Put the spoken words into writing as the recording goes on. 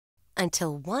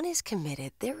Until one is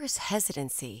committed, there is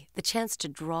hesitancy, the chance to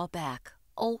draw back,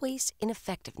 always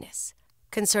ineffectiveness.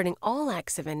 Concerning all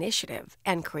acts of initiative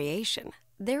and creation,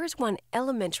 there is one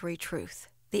elementary truth,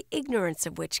 the ignorance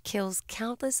of which kills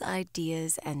countless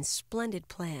ideas and splendid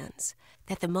plans,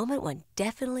 that the moment one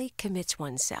definitely commits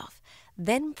oneself,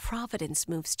 then providence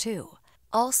moves too.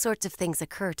 All sorts of things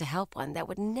occur to help one that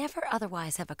would never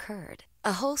otherwise have occurred.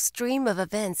 A whole stream of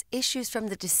events issues from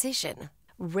the decision,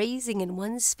 raising in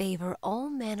one's favor all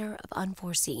manner of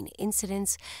unforeseen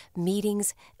incidents,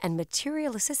 meetings, and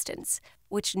material assistance,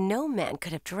 which no man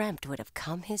could have dreamt would have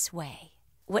come his way.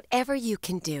 Whatever you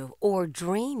can do, or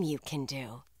dream you can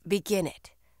do, begin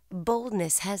it.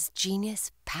 Boldness has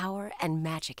genius, power, and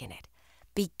magic in it.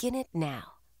 Begin it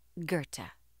now.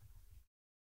 Goethe.